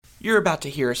You're about to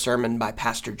hear a sermon by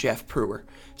Pastor Jeff Brewer,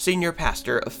 Senior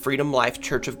Pastor of Freedom Life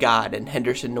Church of God in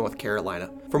Henderson, North Carolina.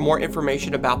 For more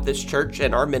information about this church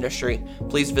and our ministry,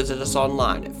 please visit us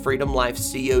online at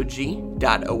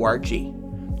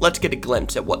freedomlifecog.org. Let's get a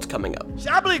glimpse at what's coming up. See,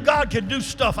 I believe God can do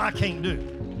stuff I can't do.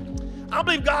 I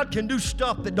believe God can do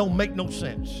stuff that don't make no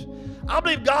sense. I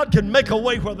believe God can make a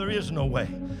way where there is no way.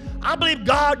 I believe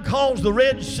God caused the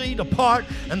Red Sea to part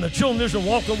and the children of Israel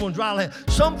walked over on dry land.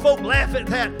 Some folk laugh at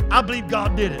that. I believe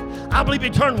God did it. I believe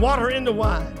He turned water into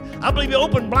wine. I believe He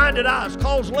opened blinded eyes,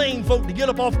 caused lame folk to get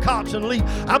up off cots and leap.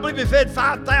 I believe He fed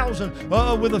 5,000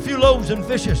 with a few loaves and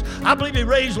fishes. I believe He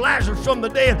raised Lazarus from the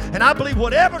dead. And I believe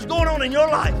whatever's going on in your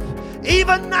life,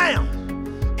 even now,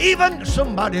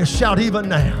 somebody shout, even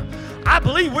now. I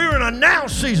believe we're in a now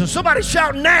season. Somebody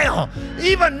shout now.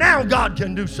 Even now, God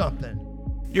can do something.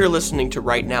 You're listening to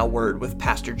Right Now Word with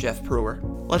Pastor Jeff Brewer.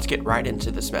 Let's get right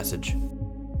into this message.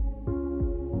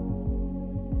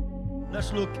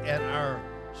 Let's look at our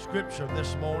scripture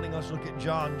this morning. Let's look at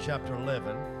John chapter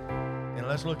 11. And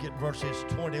let's look at verses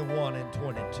 21 and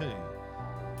 22.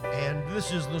 And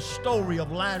this is the story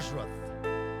of Lazarus,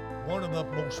 one of the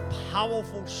most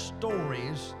powerful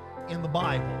stories in the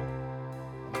Bible.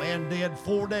 A man dead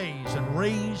 4 days and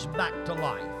raised back to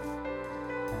life.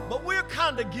 But we're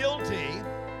kind of guilty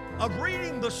of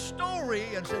reading the story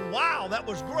and saying, wow, that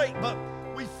was great, but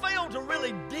we fail to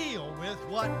really deal with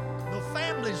what the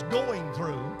family's going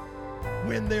through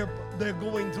when they're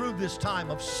going through this time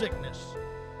of sickness.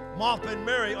 Martha and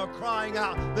Mary are crying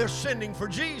out, they're sending for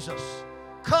Jesus.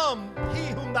 Come, he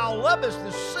whom thou lovest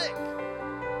is sick.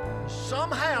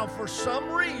 Somehow, for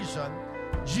some reason,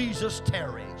 Jesus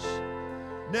tarries.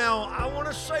 Now, I want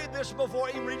to say this before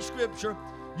I even read scripture.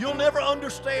 You'll never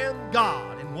understand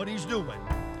God and what He's doing,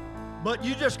 but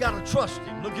you just got to trust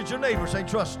Him. Look at your neighbor, say,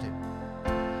 trust Him.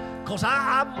 Because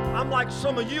I'm like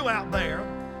some of you out there.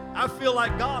 I feel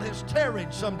like God has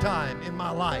tarried sometime in my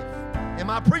life. Am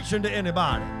I preaching to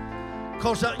anybody?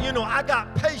 Because, I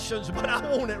got patience, but I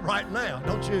want it right now,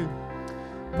 don't you?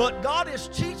 But God is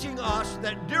teaching us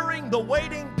that during the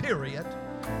waiting period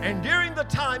and during the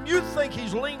time you think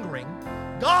He's lingering,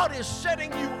 God is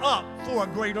setting you up for a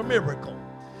greater miracle.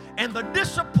 And the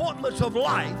disappointments of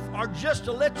life are just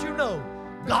to let you know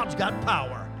God's got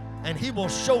power and He will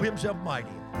show Himself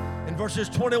mighty. In verses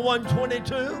 21,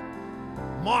 22,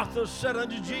 Martha said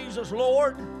unto Jesus,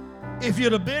 Lord, if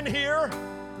you'd have been here,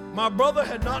 my brother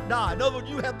had not died. In other words,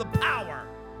 you have the power.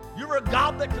 You're a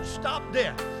God that could stop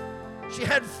death. She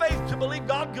had faith to believe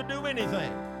God could do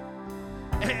anything.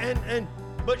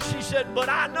 But she said, but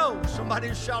I know.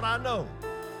 Somebody shout, I know.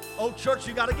 Oh, church,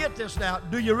 you got to get this now.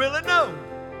 Do you really know?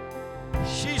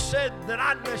 She said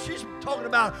she's talking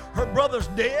about her brother's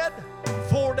dead,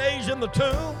 4 days in the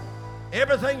tomb,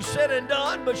 everything's said and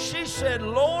done. But she said,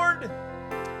 Lord,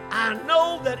 I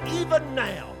know that even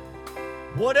now,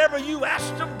 whatever you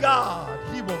asked of God,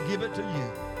 He will give it to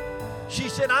you. She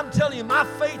said, I'm telling you, my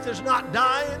faith is not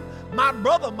dying. My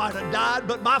brother might have died,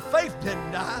 but my faith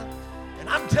didn't die. And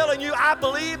I'm telling you, I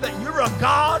believe that you're a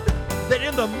God that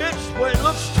in the midst where it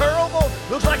looks terrible,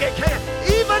 looks like it can't,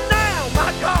 even now,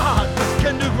 my God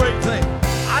can do great things.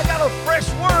 I got a fresh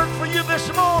word for you this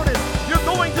morning. You're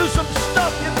going through some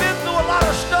stuff. You've been through a lot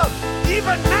of stuff.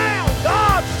 Even now,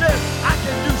 God says, I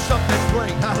can do something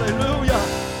great. Hallelujah.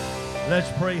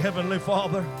 Let's pray. Heavenly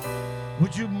Father,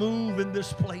 would you move in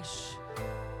this place?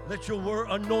 Let your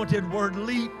anointed word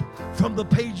leap from the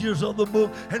pages of the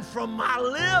book and from my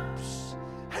lips,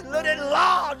 and let it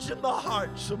lodge in the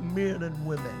hearts of men and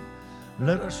women.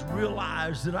 Let us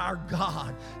realize that our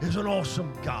God is an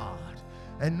awesome God.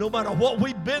 And no matter what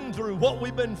we've been through, what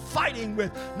we've been fighting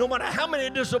with, no matter how many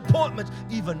disappointments,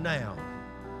 even now,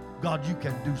 God, you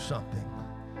can do something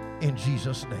in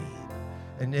Jesus' name.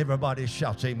 And everybody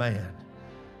shouts amen.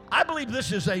 I believe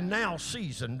this is a now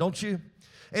season, don't you?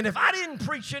 And if I didn't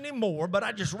preach anymore, but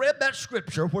I just read that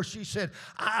scripture where she said,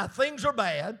 things are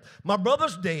bad, my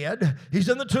brother's dead, he's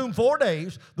in the tomb 4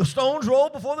 days, the stones roll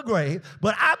before the grave,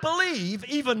 but I believe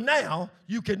even now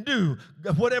you can do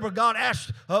whatever God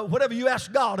asked, whatever you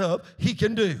ask God of, He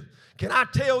can do. Can I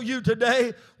tell you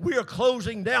today, we are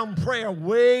closing down prayer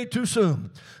way too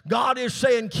soon. God is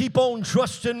saying, keep on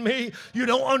trusting me. You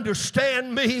don't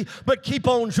understand me, but keep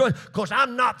on trusting, because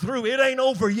I'm not through. It ain't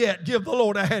over yet. Give the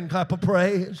Lord a hand clap of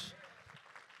praise.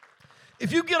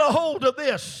 If you get a hold of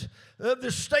this,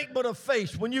 this statement of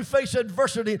faith, when you face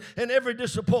adversity and every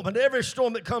disappointment, every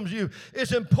storm that comes to you,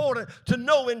 it's important to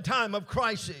know in time of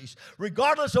crisis,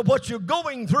 regardless of what you're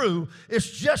going through,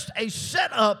 it's just a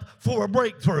setup for a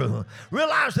breakthrough.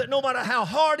 Realize that no matter how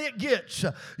hard it gets,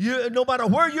 no matter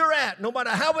where you're at, no matter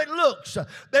how it looks,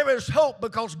 there is hope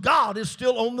because God is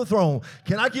still on the throne.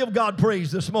 Can I give God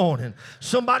praise this morning?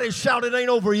 Somebody shout, it ain't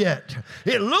over yet.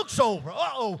 It looks over.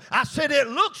 Uh-oh. I said it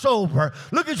looks over.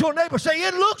 Look at your neighbor, say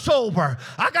it looks over.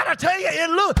 I got to tell you, it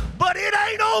looks, but it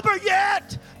ain't over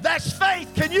yet. That's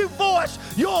faith. Can you voice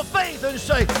your faith and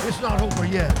say, it's not over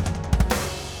yet?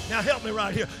 Now help me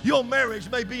right here. Your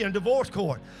marriage may be in divorce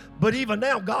court, but even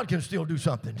now, God can still do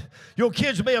something. Your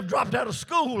kids may have dropped out of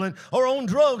school and are on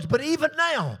drugs, but even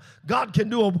now, God can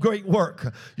do a great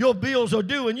work. Your bills are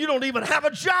due and you don't even have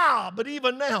a job, but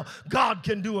even now, God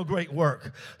can do a great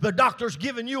work. The doctor's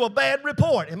giving you a bad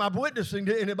report. Am I witnessing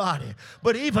to anybody?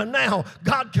 But even now,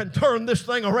 God can turn this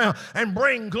thing around and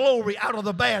bring glory out of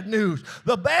the bad news.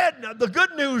 The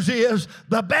good news is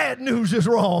the bad news is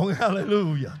wrong.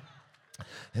 Hallelujah.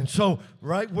 And so,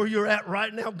 right where you're at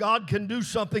right now, God can do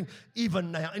something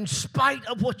even now, in spite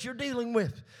of what you're dealing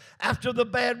with. After the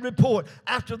bad report,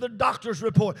 after the doctor's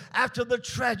report, after the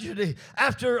tragedy,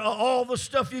 after all the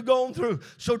stuff you've gone through.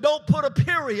 So don't put a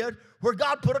period where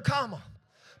God put a comma,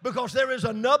 because there is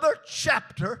another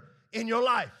chapter in your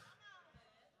life.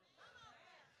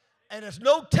 And there's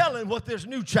no telling what this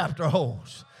new chapter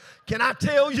holds. Can I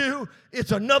tell you,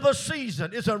 it's another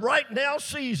season. It's a right now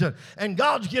season, and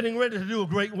God's getting ready to do a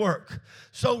great work.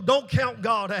 So don't count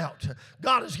God out.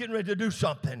 God is getting ready to do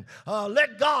something.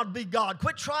 Let God be God.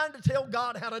 Quit trying to tell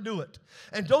God how to do it.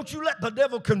 And don't you let the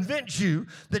devil convince you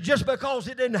that just because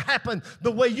it didn't happen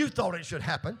the way you thought it should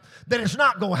happen, that it's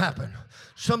not going to happen.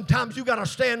 Sometimes you got to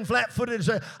stand flat-footed and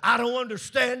say, I don't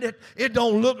understand it. It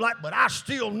don't look like, but I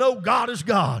still know God is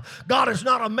God. God is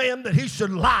not a man that he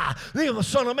should lie. Neither the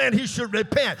son of man he should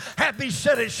repent. Have he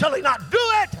said it, shall he not do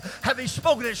it? Have he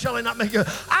spoken it, shall he not make it?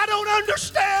 I don't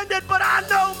understand it, but I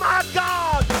know my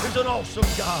God is an awesome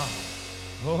God.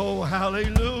 Oh,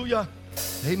 hallelujah.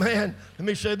 Amen. Let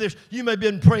me say this. You may have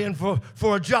been praying for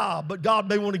a job, but God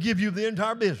may want to give you the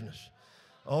entire business.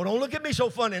 Oh, don't look at me so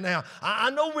funny now.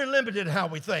 I know we're limited how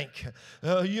we think.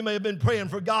 You may have been praying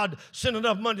for God to send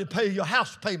enough money to pay your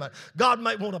house payment. God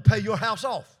might want to pay your house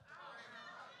off.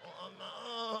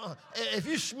 If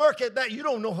you smirk at that, you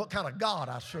don't know what kind of God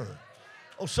I serve.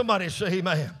 Oh, somebody say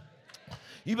amen.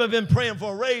 You may have been praying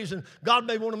for a raise, and God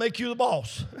may want to make you the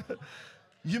boss.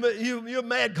 You're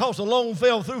mad because a loan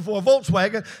fell through for a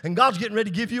Volkswagen, and God's getting ready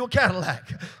to give you a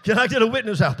Cadillac. Can I get a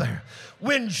witness out there?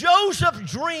 When Joseph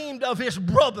dreamed of his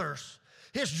brothers,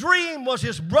 his dream was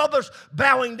his brothers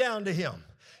bowing down to him.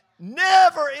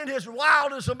 Never in his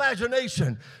wildest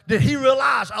imagination did he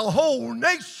realize a whole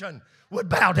nation would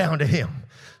bow down to him.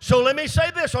 So let me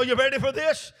say this. Are you ready for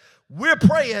this? We're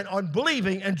praying on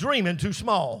believing and dreaming too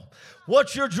small.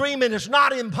 What you're dreaming is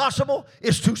not impossible.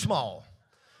 It's too small.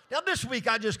 Now, this week,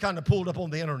 I just kind of pulled up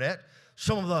on the internet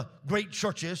some of the great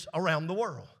churches around the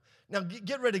world. Now,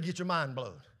 get ready to get your mind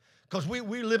blown, because we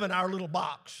live in our little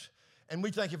box, and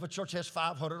we think if a church has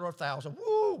 500 or 1,000,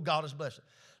 woo, God is blessed.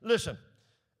 Listen,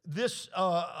 this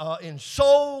in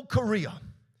Seoul, Korea,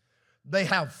 they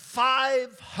have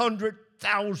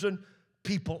 500,000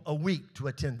 people a week to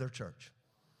attend their church.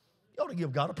 You ought to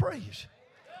give God a praise.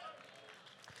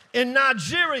 In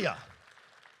Nigeria,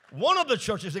 one of the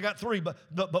churches, they got three, but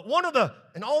one of the,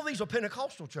 and all these are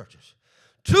Pentecostal churches,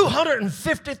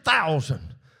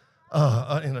 250,000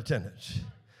 in attendance.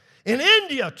 In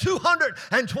India,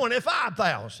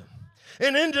 225,000.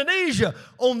 In Indonesia,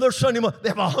 on their Sunday morning, they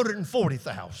have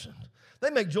 140,000. They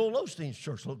make Joel Osteen's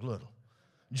church look little.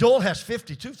 Joel has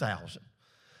 52,000.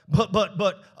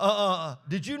 But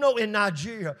did you know in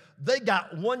Nigeria, they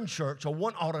got one church or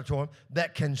one auditorium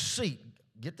that can seat,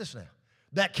 get this now,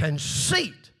 that can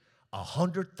seat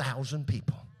 100,000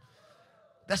 people.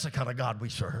 That's the kind of God we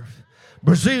serve.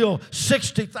 Brazil,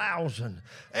 60,000.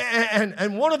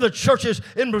 And one of the churches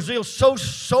in Brazil so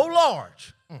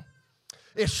large,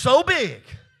 it's so big.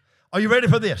 Are you ready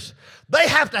for this? They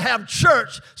have to have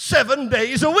church 7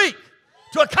 days a week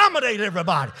to accommodate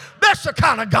everybody. That's the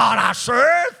kind of God I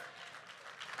serve.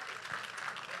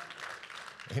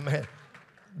 Amen.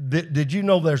 Did you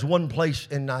know there's one place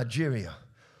in Nigeria?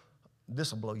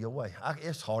 This will blow you away.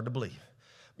 It's hard to believe.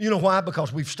 You know why?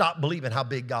 Because we've stopped believing how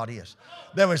big God is.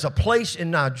 There is a place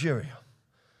in Nigeria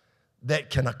that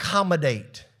can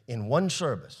accommodate in one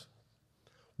service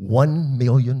 1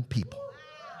 million people.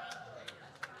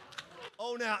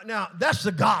 Oh, now that's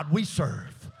the God we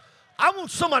serve. I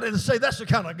want somebody to say that's the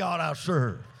kind of God I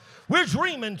serve. We're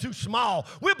dreaming too small.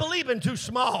 We're believing too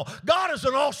small. God is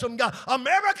an awesome God.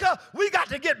 America, we got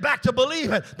to get back to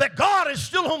believing that God is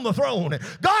still on the throne.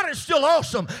 God is still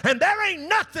awesome. And there ain't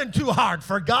nothing too hard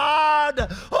for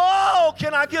God. Oh,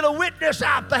 can I get a witness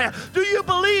out there? Do you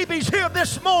believe He's here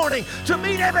this morning to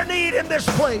meet every need in this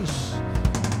place?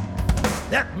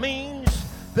 That means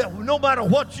that no matter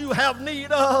what you have need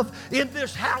of in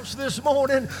this house this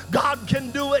morning, God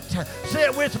can do it. Say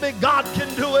it with me, God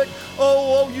can do it.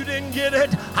 Oh, you didn't get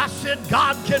it. I said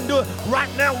God can do it.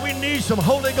 Right now we need some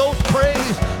Holy Ghost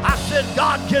praise. I said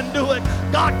God can do it.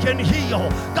 God can heal.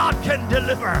 God can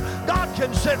deliver. God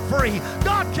can set free.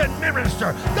 God can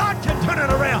minister. God can turn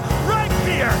it around. Right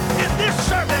here in this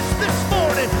service this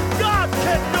morning, God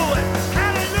can do it.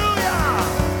 Hallelujah.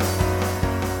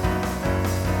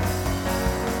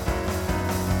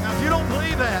 You don't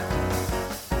believe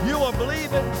that, you are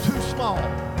believing too small.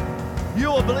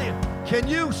 You are believing. Can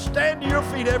you stand to your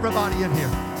feet, everybody in here?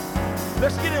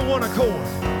 Let's get in one accord.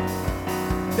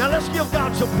 Now let's give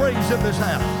God some praise in this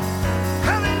house.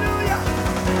 Hallelujah.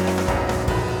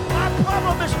 My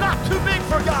problem is not too big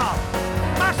for God.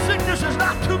 My sickness is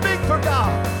not too big for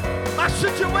God. My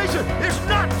situation is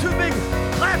not too big.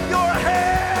 Clap your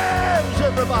hands,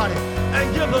 everybody,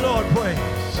 and give the Lord praise.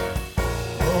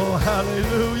 Oh,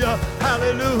 hallelujah,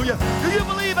 hallelujah. Do you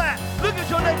believe that? Look at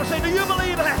your neighbor and say, do you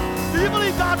believe that? Do you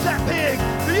believe God's that big?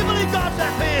 Do you believe God's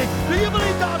that big? Do you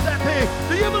believe God's that big?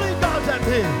 Do you believe God's that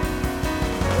big?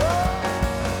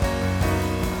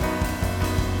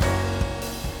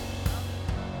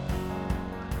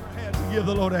 Hands and give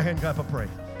the Lord a hand clap of praise.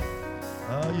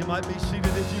 You might be seated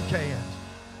if you can.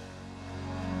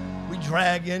 We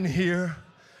drag in here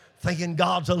thinking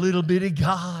God's a little bitty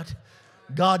God.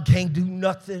 God can't do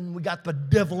nothing. We got the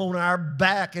devil on our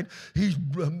back, and he's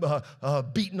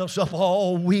beating us up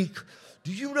all week.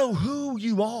 Do you know who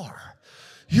you are?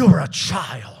 You're a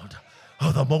child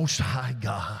of the Most High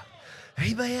God.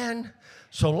 Amen.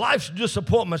 So life's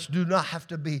disappointments do not have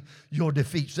to be your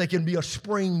defeats. They can be a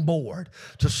springboard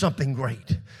to something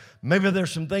great. Maybe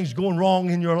there's some things going wrong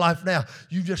in your life now.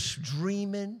 You're just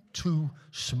dreaming too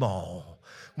small.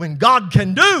 When God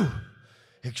can do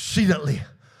exceedingly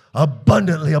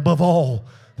abundantly above all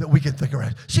that we can think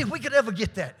around. See, if we could ever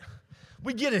get that,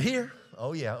 we get it here.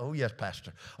 Oh, yeah. Oh, yes,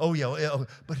 Pastor. Oh, yeah.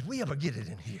 But if we ever get it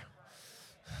in here,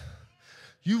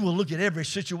 you will look at every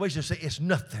situation and say, it's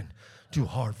nothing too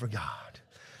hard for God.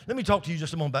 Let me talk to you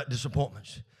just a moment about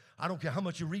disappointments. I don't care how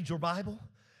much you read your Bible,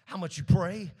 how much you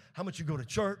pray, how much you go to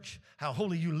church, how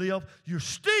holy you live, you're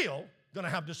still going to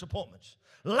have disappointments.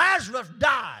 Lazarus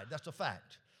died. That's a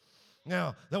fact.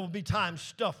 Now, there will be times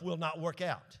stuff will not work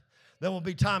out. There will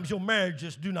be times your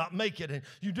marriages do not make it, and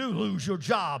you do lose your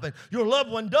job, and your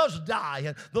loved one does die,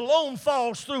 and the loan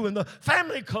falls through, and the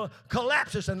family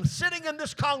collapses. And sitting in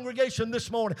this congregation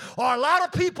this morning are a lot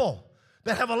of people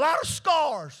that have a lot of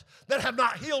scars that have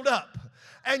not healed up.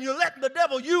 And you're letting the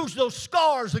devil use those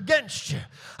scars against you.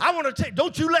 I want to tell you,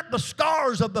 don't you let the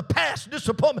scars of the past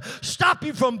disappointment stop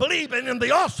you from believing in the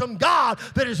awesome God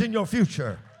that is in your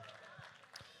future.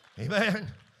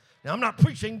 Amen. Now, I'm not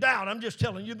preaching doubt. I'm just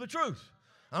telling you the truth.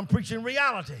 I'm preaching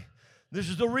reality. This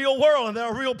is the real world, and there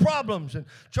are real problems. And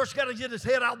church got to get its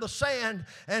head out of the sand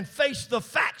and face the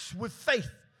facts with faith.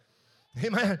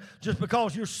 Amen. Just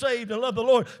because you're saved and love the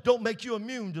Lord don't make you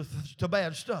immune to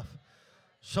bad stuff.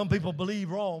 Some people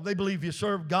believe wrong. They believe you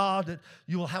serve God, that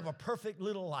you will have a perfect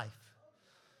little life.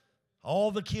 All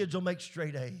the kids will make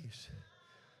straight A's.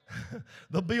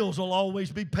 The bills will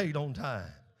always be paid on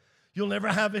time. You'll never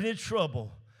have any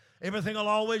trouble. Everything will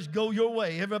always go your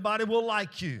way. Everybody will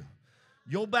like you.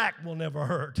 Your back will never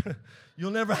hurt.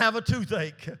 You'll never have a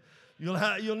toothache.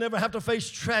 You'll never have to face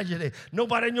tragedy.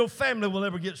 Nobody in your family will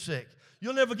ever get sick.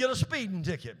 You'll never get a speeding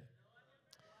ticket.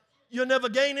 You'll never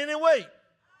gain any weight.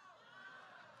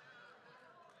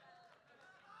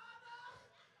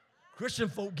 Christian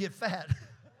folk get fat.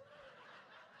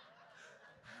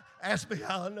 Ask me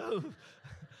how I know.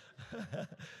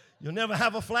 You'll never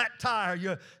have a flat tire.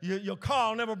 Your car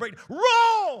will never break.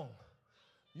 Wrong!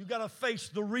 You got to face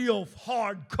the real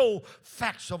hard, cold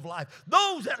facts of life.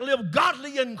 Those that live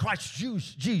godly in Christ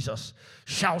Jesus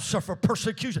shall suffer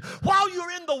persecution. While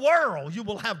you're in the world, you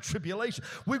will have tribulation.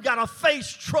 We've got to face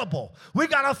trouble. We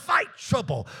got to fight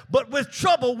trouble. But with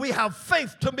trouble, we have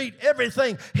faith to meet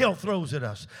everything hell throws at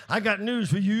us. I got news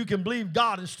for you. You can believe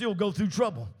God and still go through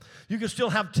trouble. You can still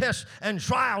have tests and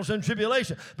trials and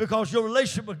tribulation because your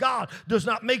relationship with God does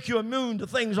not make you immune to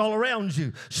things all around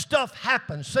you. Stuff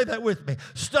happens. Say that with me.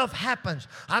 Stuff happens.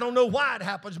 I don't know why it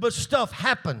happens, but stuff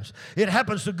happens. It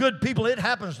happens to good people. It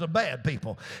happens to bad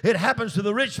people. It happens to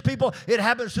the rich people. It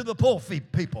happens to the poor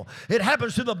people. It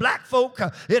happens to the black folk.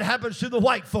 It happens to the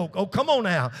white folk. Oh, come on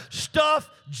now. Stuff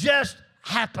just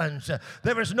happens.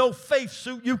 There is no faith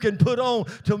suit you can put on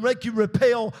to make you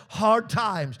repel hard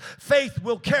times. Faith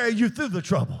will carry you through the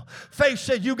trouble. Faith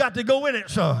said, you got to go in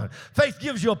it, son. Faith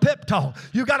gives you a pep talk.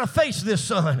 You got to face this,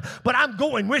 son, but I'm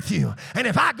going with you. And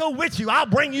if I go with you, I'll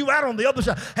bring you out on the other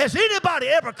side. Has anybody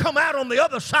ever come out on the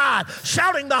other side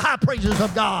shouting the high praises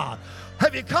of God?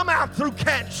 Have you come out through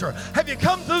cancer? Have you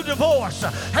come through divorce?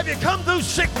 Have you come through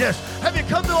sickness? Have you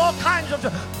come through all kinds of...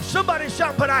 Somebody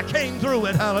shout, but I came through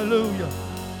it. Hallelujah.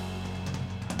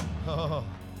 Oh,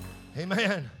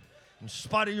 amen. In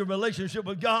spite of your relationship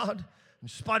with God, in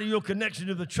spite of your connection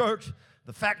to the church,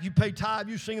 the fact you pay tithe,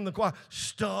 you sing in the choir,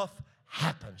 stuff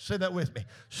happens. Say that with me.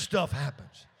 Stuff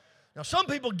happens. Now, some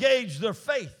people gauge their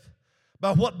faith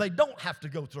by what they don't have to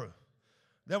go through.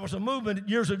 There was a movement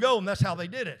years ago, and that's how they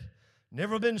did it.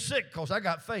 Never been sick because I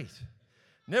got faith.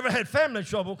 Never had family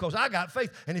trouble because I got faith.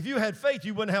 And if you had faith,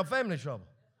 you wouldn't have family trouble.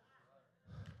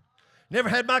 Never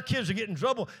had my kids to get in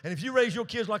trouble. And if you raise your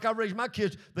kids like I raised my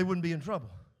kids, they wouldn't be in trouble.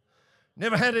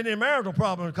 Never had any marital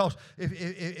problem because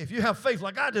if you have faith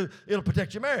like I do, it'll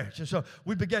protect your marriage. And so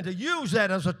we began to use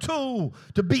that as a tool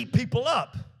to beat people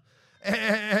up.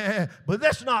 But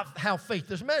that's not how faith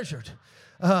is measured.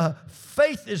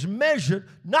 Faith is measured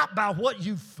not by what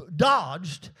you've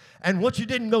dodged and what you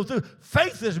didn't go through.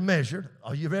 Faith is measured,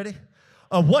 are you ready?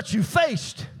 Of what you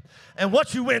faced and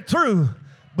what you went through,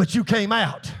 but you came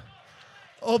out.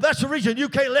 Oh, that's the reason you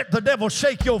can't let the devil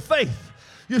shake your faith.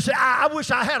 You say, I wish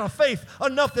I had a faith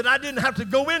enough that I didn't have to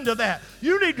go into that.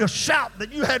 You need to shout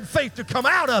that you had faith to come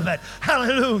out of it.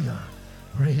 Hallelujah.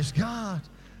 Praise God.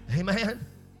 Amen.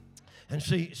 And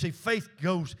see, faith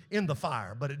goes in the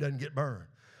fire, but it doesn't get burned.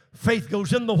 Faith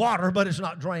goes in the water, but it's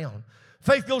not drowned.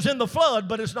 Faith goes in the flood,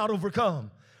 but it's not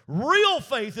overcome. Real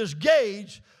faith is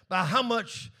gauged by how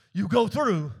much you go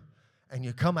through and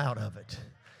you come out of it.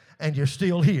 And you're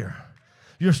still here.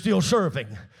 You're still serving.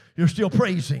 You're still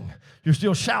praising. You're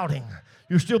still shouting.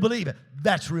 You're still believing.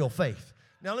 That's real faith.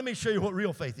 Now let me show you what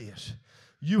real faith is.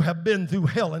 You have been through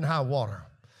hell and high water.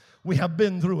 We have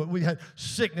been through it. We had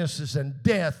sicknesses and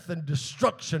death and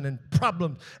destruction and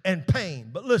problems and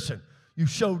pain. But listen, you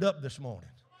showed up this morning.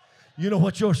 You know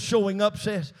what your showing up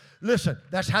says? Listen,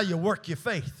 that's how you work your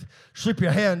faith. Slip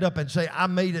your hand up and say, I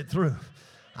made it through.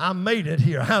 I made it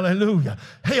here. Hallelujah.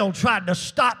 Hell tried to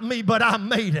stop me, but I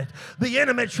made it. The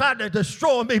enemy tried to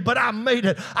destroy me, but I made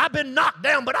it. I've been knocked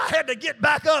down, but I had to get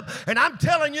back up. And I'm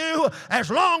telling you,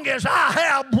 as long as I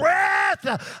have breath,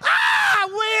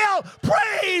 I will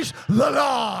praise the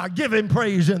Lord. Give him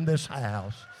praise in this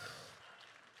house.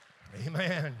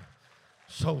 Amen.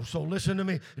 So listen to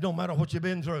me. It don't matter what you've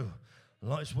been through.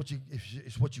 It's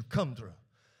what you've come through.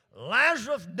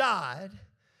 Lazarus died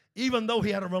even though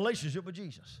he had a relationship with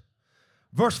Jesus.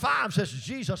 Verse 5 says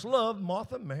Jesus loved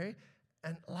Martha, Mary,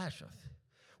 and Lazarus.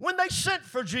 When they sent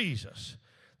for Jesus,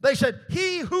 they said,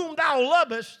 he whom thou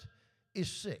lovest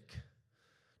is sick.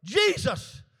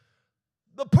 Jesus,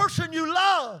 the person you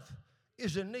love,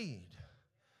 is in need.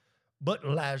 But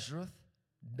Lazarus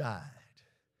died.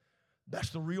 That's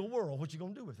the real world. What you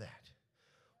going to do with that?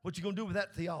 What you going to do with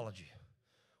that theology?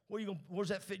 Where's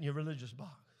that fit in your religious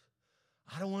box?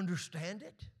 I don't understand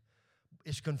it.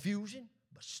 It's confusing,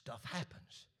 but stuff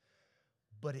happens.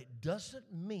 But it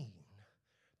doesn't mean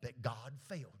that God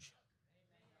failed you.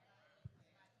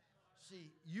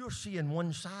 See, you're seeing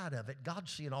one side of it.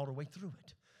 God's seeing all the way through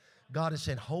it. God is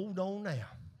saying, hold on now.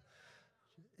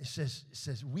 It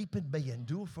says, weeping may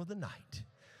endure for the night,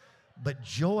 but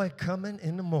joy coming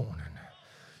in the morning.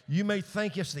 You may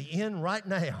think it's the end right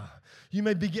now. You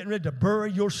may be getting ready to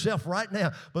bury yourself right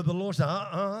now. But the Lord said,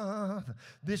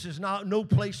 this is no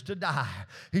place to die.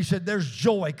 He said, there's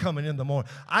joy coming in the morning.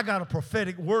 I got a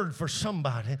prophetic word for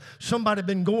somebody. Somebody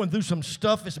been going through some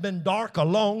stuff. It's been dark a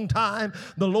long time.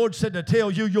 The Lord said to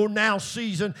tell you your now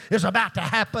season is about to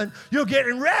happen. You're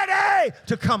getting ready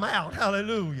to come out.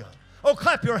 Hallelujah. Oh,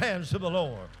 clap your hands to the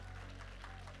Lord.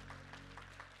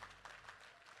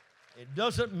 It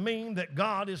doesn't mean that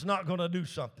God is not going to do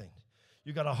something.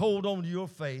 You got to hold on to your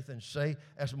faith and say,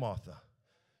 as Martha,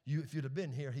 if you'd have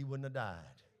been here, he wouldn't have died.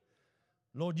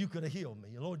 Lord, you could have healed me.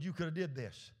 Lord, you could have did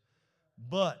this.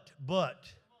 But,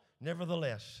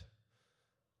 nevertheless,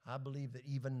 I believe that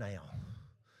even now,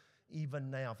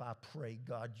 if I pray,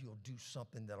 God, you'll do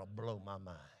something that'll blow my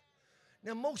mind.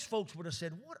 Now, most folks would have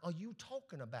said, what are you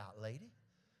talking about, lady?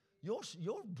 Your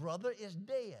brother is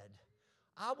dead.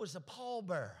 I was a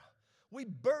pallbearer. We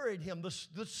buried him.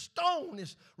 The stone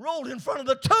is rolled in front of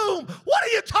the tomb. What are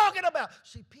you talking about?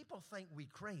 See, people think we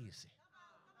crazy.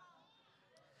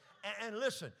 And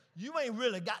listen, you ain't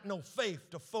really got no faith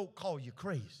till folk call you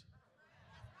crazy.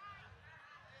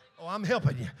 Oh, I'm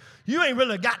helping you. You ain't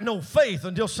really got no faith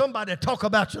until somebody talk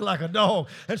about you like a dog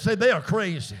and say they are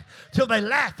crazy. Till they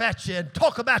laugh at you and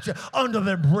talk about you under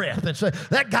their breath and say,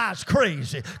 that guy's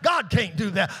crazy. God can't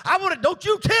do that. Don't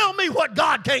you tell me what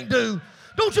God can't do.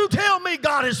 Don't you tell me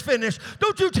God is finished.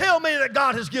 Don't you tell me that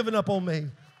God has given up on me.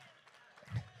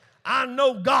 I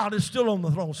know God is still on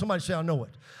the throne. Somebody say, I know it.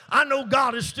 I know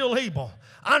God is still able.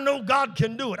 I know God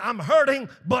can do it. I'm hurting,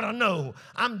 but I know.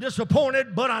 I'm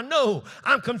disappointed, but I know.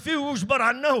 I'm confused, but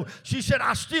I know. She said,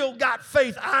 I still got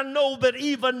faith. I know that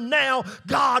even now,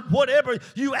 God, whatever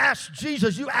you ask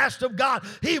Jesus, you asked of God,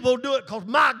 he will do it because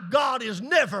my God is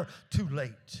never too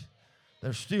late.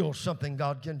 There's still something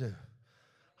God can do.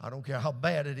 I don't care how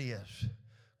bad it is.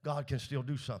 God can still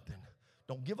do something.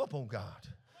 Don't give up on God.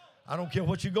 I don't care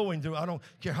what you're going through. I don't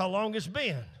care how long it's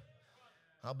been.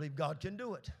 I believe God can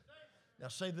do it. Now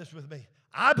say this with me.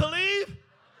 I believe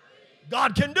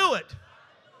God can do it.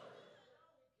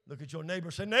 Look at your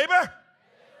neighbor. Say, neighbor,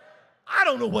 I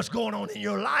don't know what's going on in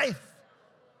your life,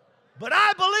 but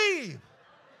I believe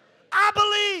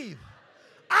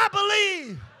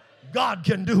God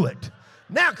can do it.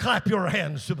 Now clap your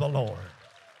hands to the Lord.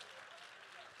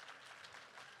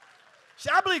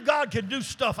 See, I believe God can do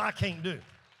stuff I can't do.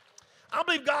 I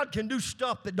believe God can do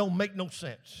stuff that don't make no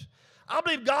sense. I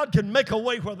believe God can make a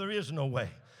way where there is no way.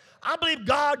 I believe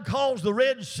God caused the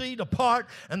Red Sea to part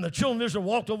and the children of Israel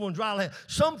walked over on dry land.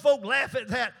 Some folk laugh at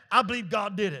that. I believe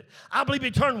God did it. I believe he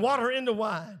turned water into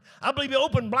wine. I believe he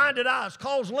opened blinded eyes,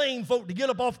 caused lame folk to get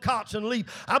up off cots and leap.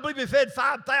 I believe he fed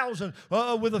 5,000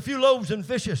 with a few loaves and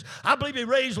fishes. I believe he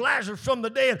raised Lazarus from the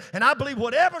dead. And I believe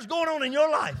whatever's going on in your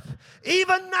life,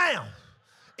 even now,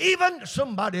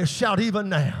 somebody shout, even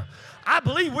now. I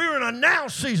believe we're in a now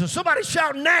season. Somebody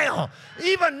shout now.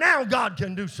 Even now, God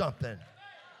can do something.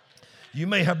 You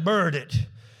may have buried it.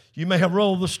 You may have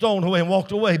rolled the stone away and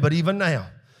walked away, but even now,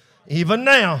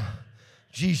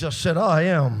 Jesus said, I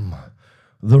am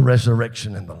the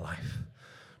resurrection and the life.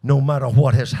 No matter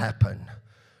what has happened,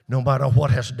 no matter what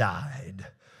has died,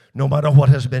 no matter what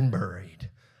has been buried,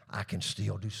 I can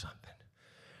still do something.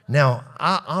 Now,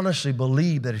 I honestly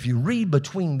believe that if you read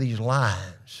between these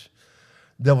lines,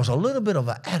 there was a little bit of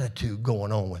an attitude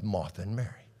going on with Martha and Mary.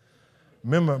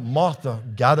 Remember, Martha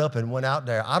got up and went out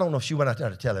there. I don't know if she went out there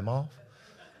to tell him off.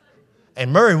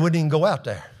 And Mary wouldn't even go out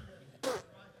there.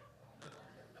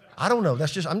 I don't know.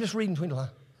 I'm just reading between the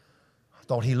lines. I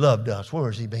thought he loved us. Where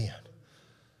has he been?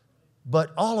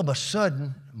 But all of a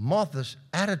sudden, Martha's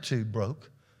attitude broke,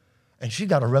 and she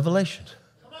got a revelation.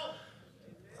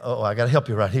 Oh, I got to help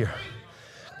you right here.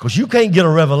 Because you can't get a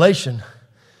revelation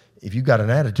if you got an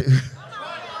attitude.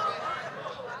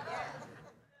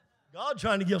 God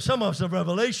trying to give some of us a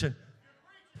revelation.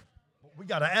 But we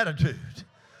got an attitude.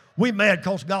 We mad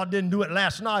because God didn't do it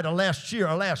last night or last year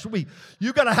or last week.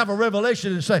 You got to have a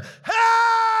revelation and say,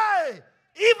 hey,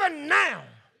 even now,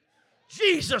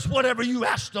 Jesus, whatever you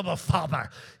asked of the Father,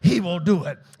 he will do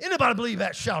it. Anybody believe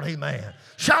that? Shout amen.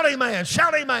 Shout amen.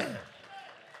 Shout amen.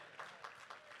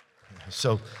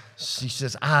 So she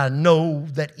says, I know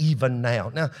that even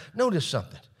now. Now, notice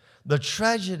something. The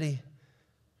tragedy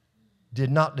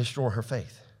did not destroy her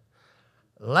faith.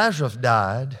 Lazarus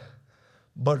died,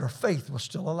 but her faith was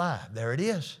still alive. There it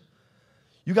is.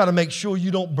 You got to make sure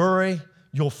you don't bury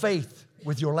your faith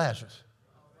with your Lazarus.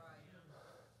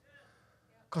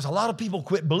 Because a lot of people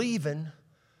quit believing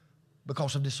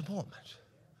because of disappointment.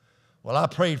 Well, I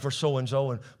prayed for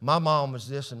so-and-so, and my mom was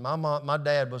this, and my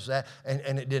dad was that,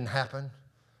 and it didn't happen.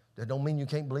 That don't mean you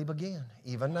can't believe again,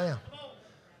 even now.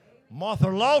 Martha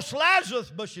lost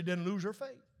Lazarus, but she didn't lose her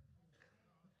faith.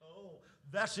 Oh,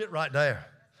 that's it right there.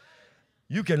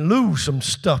 You can lose some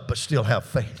stuff, but still have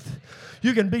faith.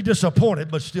 You can be disappointed,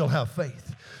 but still have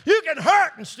faith. You can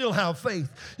hurt and still have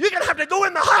faith. You can have to go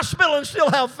in the hospital and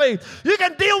still have faith. You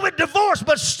can deal with divorce,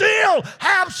 but still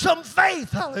have some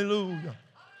faith. Hallelujah.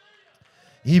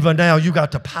 Even now, you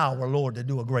got the power, Lord, to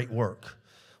do a great work.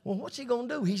 Well, what's he going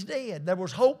to do? He's dead. There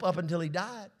was hope up until he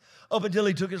died, up until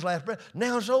he took his last breath.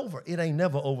 Now it's over. It ain't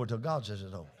never over till God says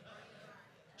it's over.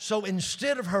 So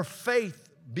instead of her faith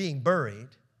being buried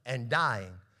and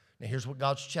dying, now here's what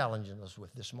God's challenging us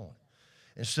with this morning.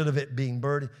 Instead of it being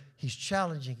buried, he's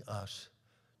challenging us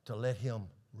to let him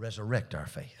resurrect our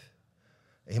faith.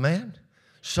 Amen?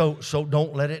 So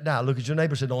don't let it die. Look at your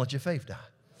neighbor and say, don't let your faith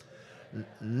die.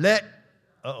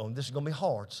 This is going to be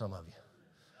hard, some of you.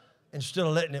 Instead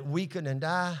of letting it weaken and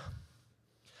die,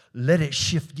 let it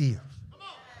shift gears.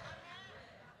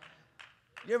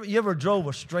 You ever drove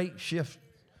a straight shift?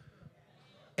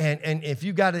 And if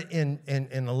you got it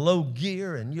in a low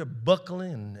gear and you're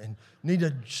buckling and need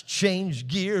to change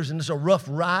gears and it's a rough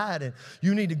ride and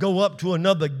you need to go up to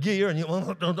another gear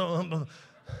and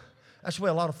that's the way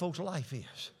a lot of folks' life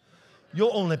is.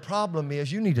 Your only problem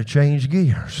is you need to change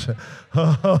gears.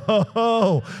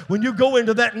 When you go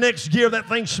into that next gear, that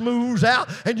thing smooths out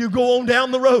and you go on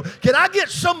down the road. Can I get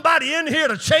somebody in here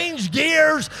to change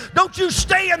gears? Don't you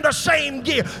stay in the same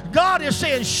gear. God is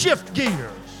saying shift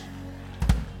gears.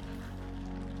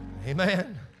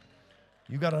 Amen.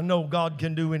 You got to know God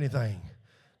can do anything.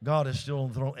 God is still on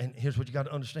the throne. And here's what you got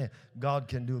to understand. God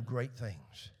can do great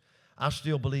things. I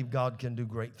still believe God can do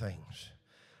great things.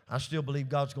 I still believe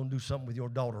God's going to do something with your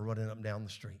daughter running up and down the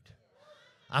street.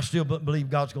 I still believe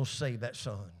God's going to save that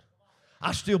son.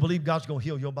 I still believe God's going to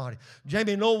heal your body.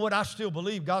 Jamie, you know what? I still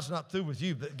believe God's not through with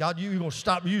you. God, you're going to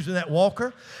stop using that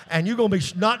walker, and you're going to be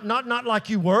not like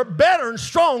you were, better and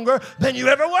stronger than you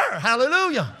ever were.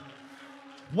 Hallelujah.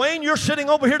 Wayne, you're sitting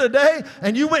over here today,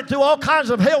 and you went through all kinds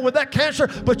of hell with that cancer,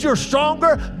 but you're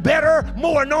stronger, better,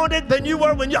 more anointed than you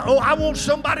were when you, I want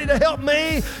somebody to help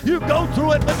me. You go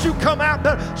through it, but you come out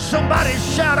better. Somebody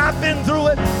shout, I've been through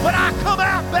it, but I come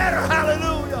out better.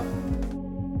 Hallelujah.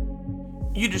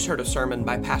 You just heard a sermon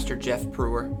by Pastor Jeff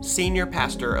Brewer, Senior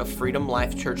Pastor of Freedom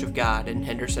Life Church of God in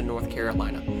Henderson, North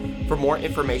Carolina. For more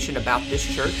information about this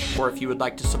church, or if you would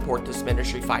like to support this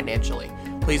ministry financially,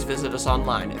 please visit us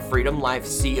online at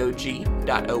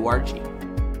freedomlifecog.org.